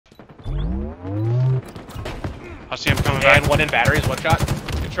I see him coming back. And one in batteries, one shot.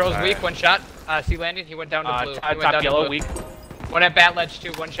 Control's weak, one shot. C landing, he went down to blue. He went top down yellow, to blue. weak. One at bat ledge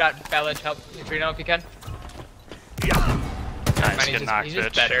too, one shot, bat ledge, help Neutrino if you can. Nice, get knocked, he's just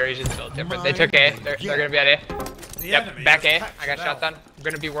bitch. better, he's just built different. They took A, they're gonna be at A. Yep, back A, I got shots on. I'm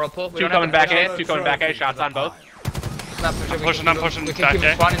gonna be Whirlpool. Two coming back A, two coming back A, shots on both. I'm pushing I'm pushing We can back keep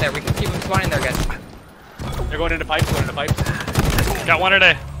him A. spawning there, we can keep him spawning there, guys. They're going into pipes, Got one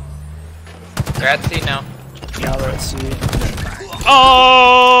today. They're at C now. Now they're at C.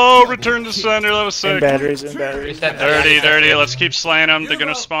 Oh, return to center. That was sick. In batteries, in batteries. Dirty. Let's keep slaying them. They're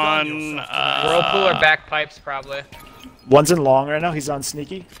gonna spawn. Whirlpool or back pipes, probably. One's in long right now. He's on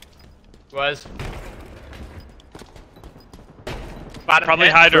sneaky. Was. Bottom Probably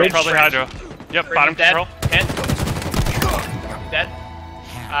hit. Hydro. Bridge. Probably Hydro. Yep, Bridge bottom is dead. control. Hit. Dead.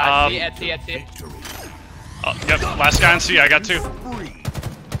 C, at C. Oh, yep, last guy on C. I got two.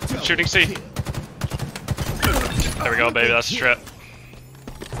 Shooting C. There we go, baby. That's a trip.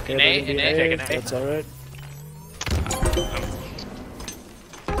 Okay, In they're A, gonna be in A. That's alright.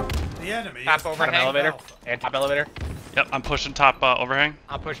 The enemy Top is Bottom overhang. elevator. And top elevator. Yep, I'm pushing top overhang.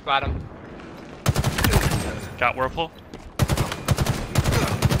 I'll push bottom. Got Whirlpool.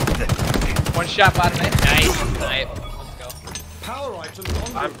 One shot bottom A. Nice. Let's go. power item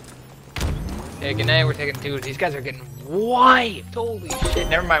on Taking A, we're taking two. These guys are getting wiped. Holy shit.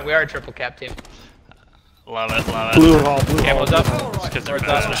 Never mind, we are a triple cap team. Love it. Blue hall, blue hall. Camel's up. These kids are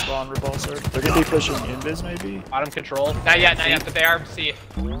That's bad. spawn repulsor. They're gonna be pushing invis maybe. Bottom control. Not yet, but they are C.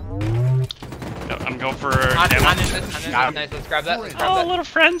 Yep, I'm going for On ammo. this. Nice, let's grab that. Oh, a little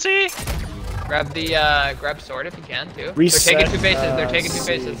frenzy. Grab the, grab sword if you can, too. Reset, They're taking two bases, they're taking two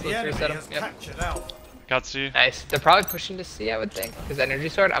C. bases. the Let's enemy reset them. has Yep. captured out. Got C. Nice. They're probably pushing to C, I would think. His energy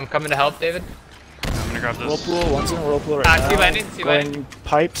sword. I'm coming to help, David. I'm gonna grab this. Whirlpool, one's in a whirlpool right now. C landing, C landing. Going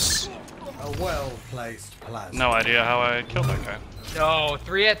pipes. A well-placed plasma. No idea how I killed that guy. No,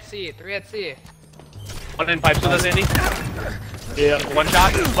 3 at C, 3 at C. One in pipes with us, Andy. Yeah. One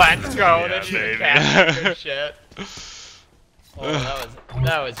shot. Let's go. Yeah, That's baby. good shit. Oh,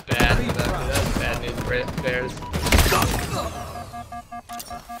 that was bad. That was bad news for Bears.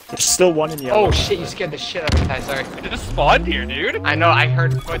 There's still one in yellow. Oh shit, you scared the shit out of me, Ty, sorry. It just spawned here, dude. I know, I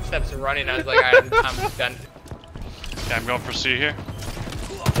heard footsteps running, I was like, I'm done. Okay, I'm going for C here.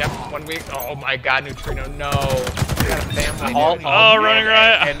 Yep, 1 week. Oh my god, Neutrino, no. We got a family, dude. Running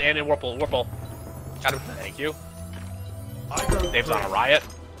Riot. And in Whirlpool. Got him. Thank you. I don't Dave's on a break, Riot.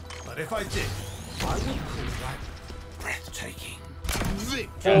 but if I did, I would call that breathtaking.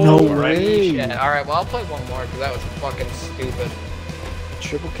 No Holy way. shit. Alright, well, I'll play one more, because that was fucking stupid.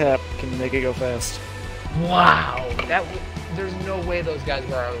 Triple cap can make it go fast. Wow. There's no way those guys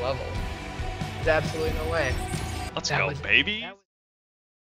were our level. There's absolutely no way. Let's That go, was- baby. that was-